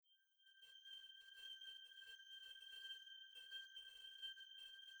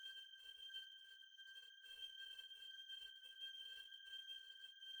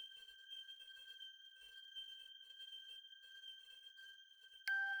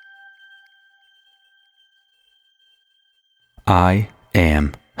I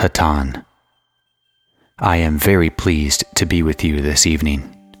am Hatonn. I am very pleased to be with you this evening.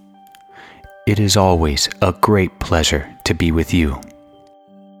 It is always a great pleasure to be with you.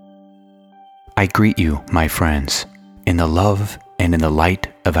 I greet you, my friends, in the love and in the light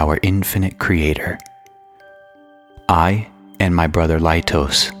of our infinite Creator. I and my brother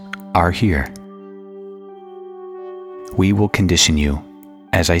Laitos are here. We will condition you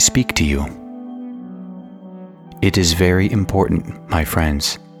as I speak to you. It is very important, my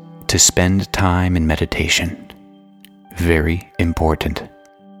friends, to spend time in meditation. Very important.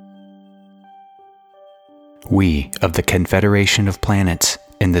 We of the Confederation of Planets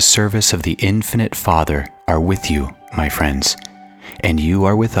in the service of the Infinite Father are with you, my friends, and you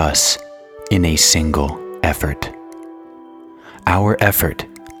are with us in a single effort. Our effort,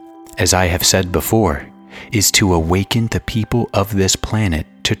 as I have said before, is to awaken the people of this planet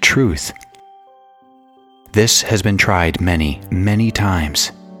to truth. This has been tried many, many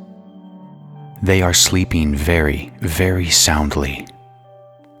times. They are sleeping very, very soundly.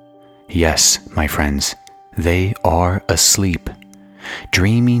 Yes, my friends, they are asleep,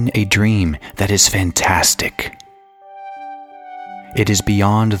 dreaming a dream that is fantastic. It is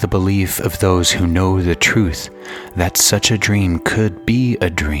beyond the belief of those who know the truth that such a dream could be a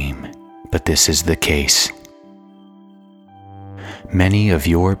dream, but this is the case. Many of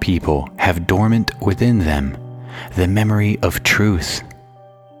your people have dormant within them the memory of truth.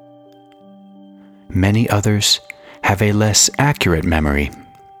 Many others have a less accurate memory,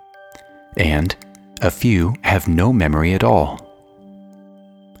 and a few have no memory at all.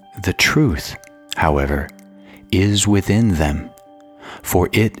 The truth, however, is within them, for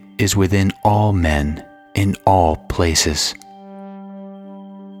it is within all men in all places.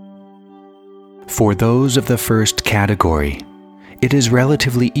 For those of the first category, it is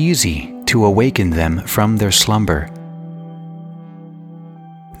relatively easy to awaken them from their slumber.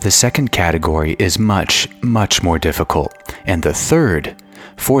 The second category is much, much more difficult, and the third,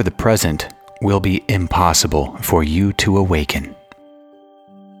 for the present, will be impossible for you to awaken.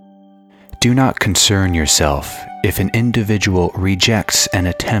 Do not concern yourself if an individual rejects an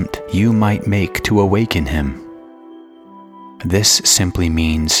attempt you might make to awaken him. This simply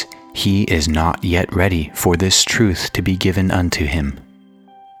means he is not yet ready for this truth to be given unto him.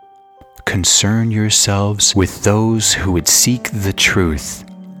 Concern yourselves with those who would seek the truth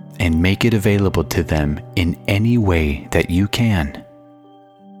and make it available to them in any way that you can.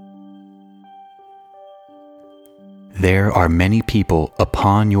 There are many people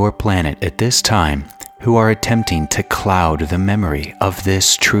upon your planet at this time who are attempting to cloud the memory of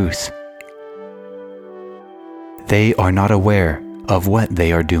this truth. They are not aware of what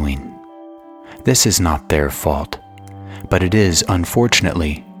they are doing. This is not their fault, but it is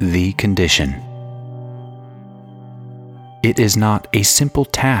unfortunately the condition. It is not a simple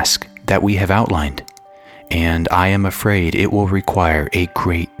task that we have outlined, and I am afraid it will require a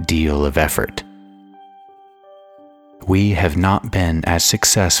great deal of effort. We have not been as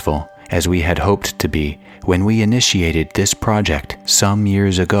successful as we had hoped to be when we initiated this project some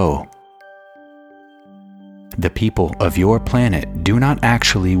years ago. The people of your planet do not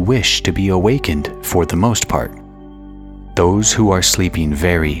actually wish to be awakened for the most part. Those who are sleeping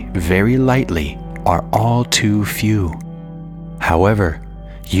very, very lightly are all too few. However,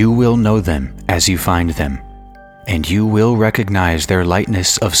 you will know them as you find them, and you will recognize their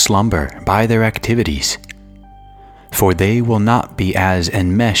lightness of slumber by their activities. For they will not be as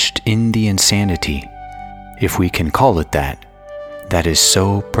enmeshed in the insanity, if we can call it that is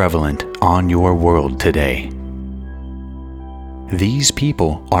so prevalent on your world today. These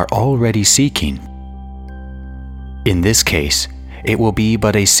people are already seeking. In this case, it will be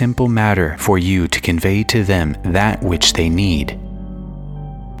but a simple matter for you to convey to them that which they need.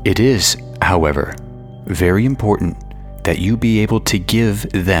 It is, however, very important that you be able to give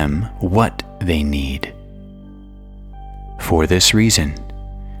them what they need. For this reason,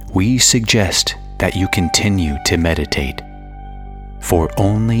 we suggest that you continue to meditate, for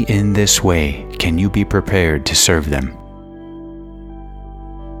only in this way can you be prepared to serve them.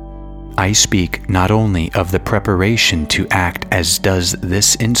 I speak not only of the preparation to act as does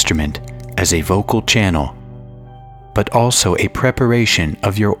this instrument as a vocal channel, but also a preparation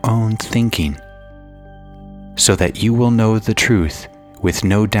of your own thinking, so that you will know the truth with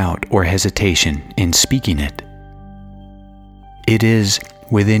no doubt or hesitation in speaking it. It is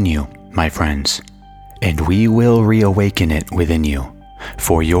within you, my friends, and we will reawaken it within you,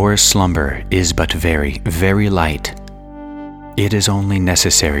 for your slumber is but very, very light. It is only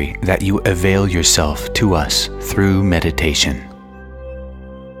necessary that you avail yourself to us through meditation.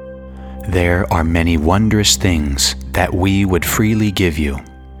 There are many wondrous things that we would freely give you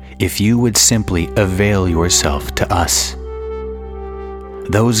if you would simply avail yourself to us.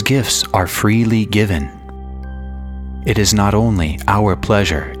 Those gifts are freely given. It is not only our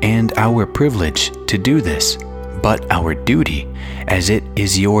pleasure and our privilege to do this, but our duty, as it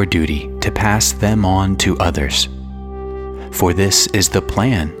is your duty to pass them on to others. For this is the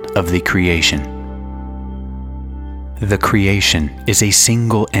plan of the creation. The creation is a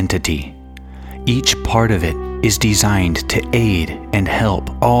single entity. Each part of it is designed to aid and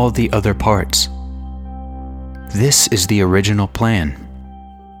help all the other parts. This is the original plan.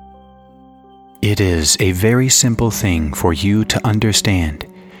 It is a very simple thing for you to understand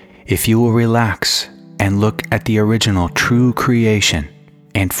if you will relax and look at the original true creation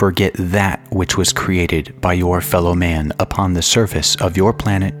and forget that which was created by your fellow man upon the surface of your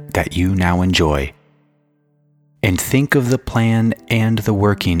planet that you now enjoy. And think of the plan and the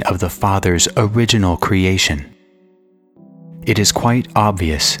working of the Father's original creation. It is quite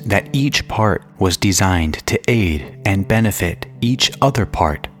obvious that each part was designed to aid and benefit each other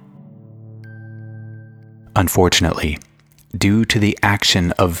part. Unfortunately, due to the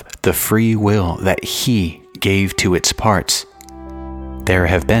action of the free will that He gave to its parts, there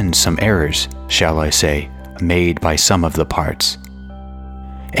have been some errors, shall I say, made by some of the parts,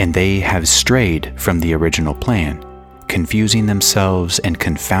 and they have strayed from the original plan, confusing themselves and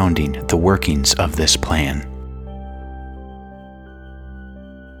confounding the workings of this plan.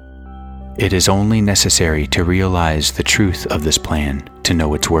 It is only necessary to realize the truth of this plan to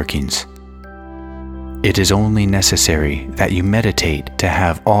know its workings. It is only necessary that you meditate to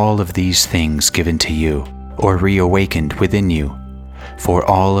have all of these things given to you or reawakened within you, for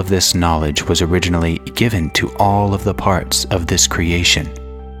all of this knowledge was originally given to all of the parts of this creation.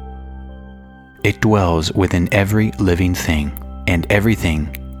 It dwells within every living thing, and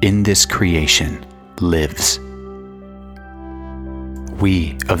everything in this creation lives.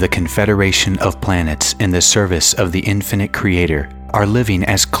 We of the Confederation of Planets in the service of the Infinite Creator are living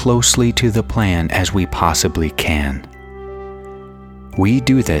as closely to the plan as we possibly can. We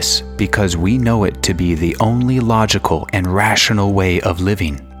do this because we know it to be the only logical and rational way of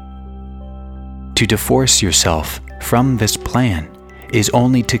living. To divorce yourself from this plan is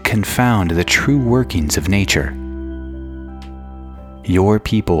only to confound the true workings of nature. Your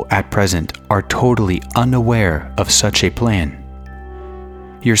people at present are totally unaware of such a plan.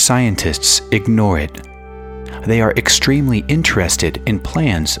 Your scientists ignore it. They are extremely interested in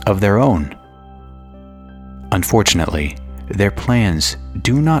plans of their own. Unfortunately, their plans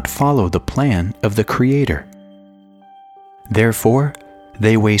do not follow the plan of the Creator. Therefore,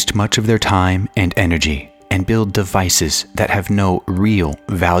 they waste much of their time and energy and build devices that have no real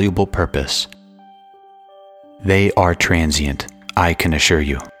valuable purpose. They are transient, I can assure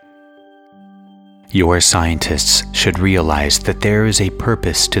you. Your scientists should realize that there is a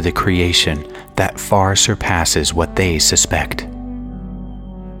purpose to the creation that far surpasses what they suspect.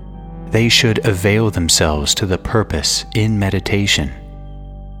 They should avail themselves to the purpose in meditation.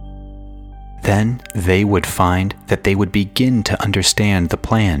 Then they would find that they would begin to understand the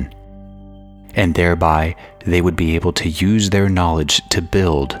plan, and thereby they would be able to use their knowledge to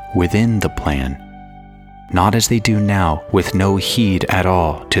build within the plan, not as they do now with no heed at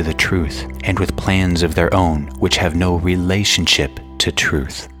all to the truth and with plans of their own which have no relationship to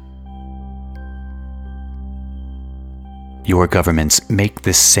truth. Your governments make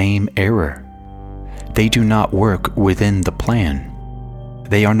this same error. They do not work within the plan.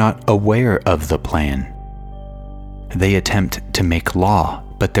 They are not aware of the plan. They attempt to make law,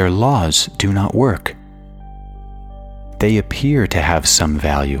 but their laws do not work. They appear to have some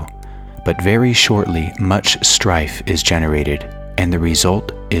value, but very shortly much strife is generated, and the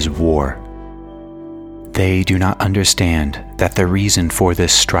result is war. They do not understand that the reason for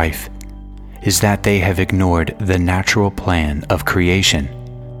this strife is that they have ignored the natural plan of creation,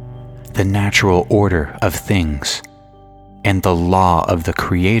 the natural order of things, and the law of the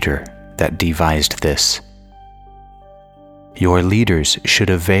Creator that devised this. Your leaders should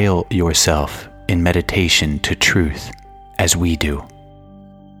avail yourself in meditation to truth, as we do.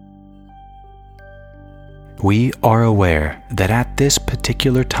 We are aware that at this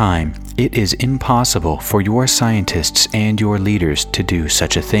particular time it is impossible for your scientists and your leaders to do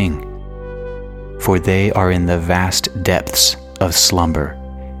such a thing, for they are in the vast depths of slumber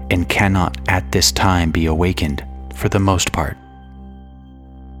and cannot at this time be awakened for the most part.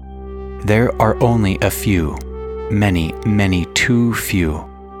 There are only a few, many too few,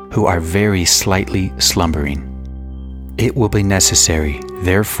 who are very slightly slumbering. It will be necessary,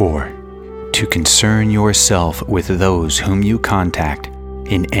 therefore, to concern yourself with those whom you contact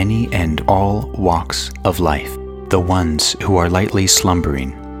in any and all walks of life, the ones who are lightly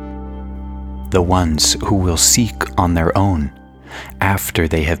slumbering, the ones who will seek on their own after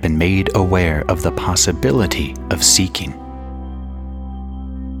they have been made aware of the possibility of seeking.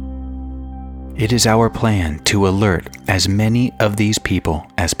 It is our plan to alert as many of these people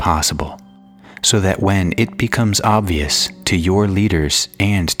as possible, so that when it becomes obvious to your leaders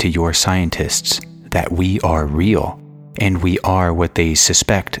and to your scientists that we are real, and we are what they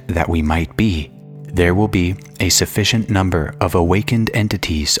suspect that we might be, there will be a sufficient number of awakened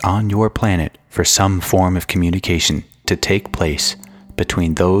entities on your planet for some form of communication to take place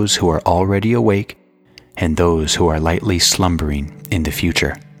between those who are already awake and those who are lightly slumbering in the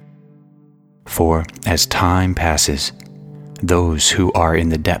future. For as time passes, those who are in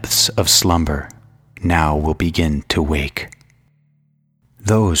the depths of slumber now will begin to wake.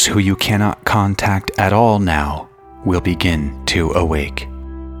 Those who you cannot contact at all now will begin to awake.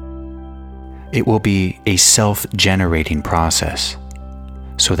 It will be a self-generating process,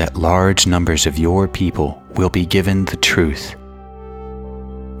 so that large numbers of your people will be given the truth.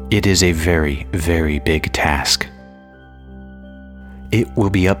 It is a very, very big task. It will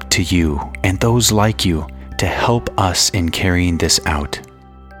be up to you and those like you to help us in carrying this out.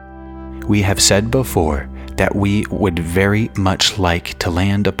 We have said before that we would very much like to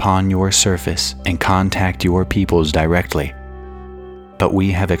land upon your surface and contact your peoples directly, but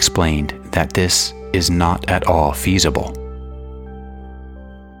we have explained that this is not at all feasible.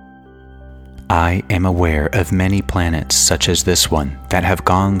 I am aware of many planets such as this one that have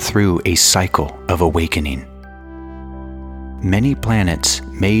gone through a cycle of awakening. Many planets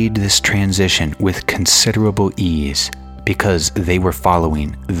made this transition with considerable ease because they were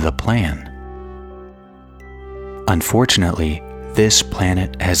following the plan. Unfortunately, this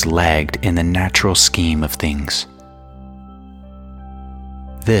planet has lagged in the natural scheme of things.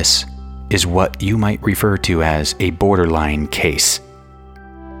 This is what you might refer to as a borderline case.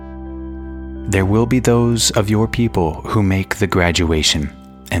 There will be those of your people who make the graduation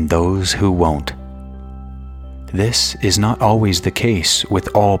and those who won't. This is not always the case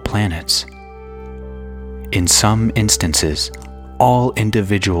with all planets. In some instances, all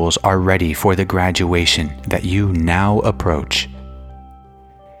individuals are ready for the graduation that you now approach.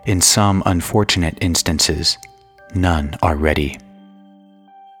 In some unfortunate instances, none are ready.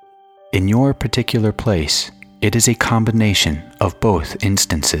 In your particular place, it is a combination of both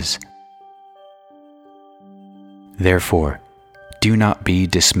instances. Therefore, do not be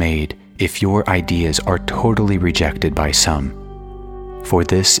dismayed if your ideas are totally rejected by some, for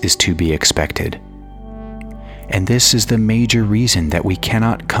this is to be expected. And this is the major reason that we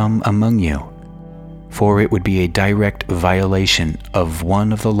cannot come among you, for it would be a direct violation of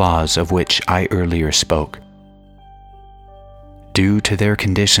one of the laws of which I earlier spoke. Due to their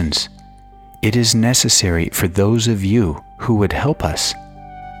conditions, it is necessary for those of you who would help us,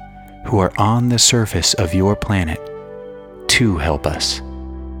 who are on the surface of your planet, to help us.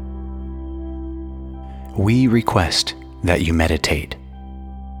 We request that you meditate.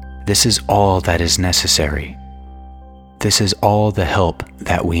 This is all that is necessary. This is all the help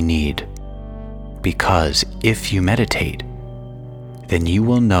that we need. Because if you meditate, then you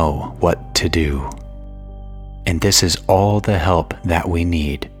will know what to do. And this is all the help that we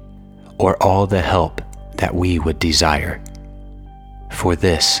need, or all the help that we would desire. For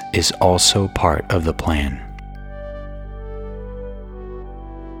this is also part of the plan.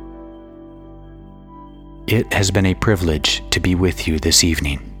 It has been a privilege to be with you this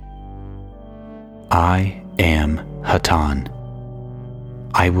evening. I am Hatonn.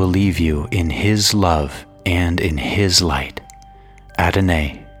 I will leave you in His love and in His light.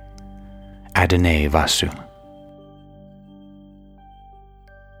 Adonai, Adonai Vasu.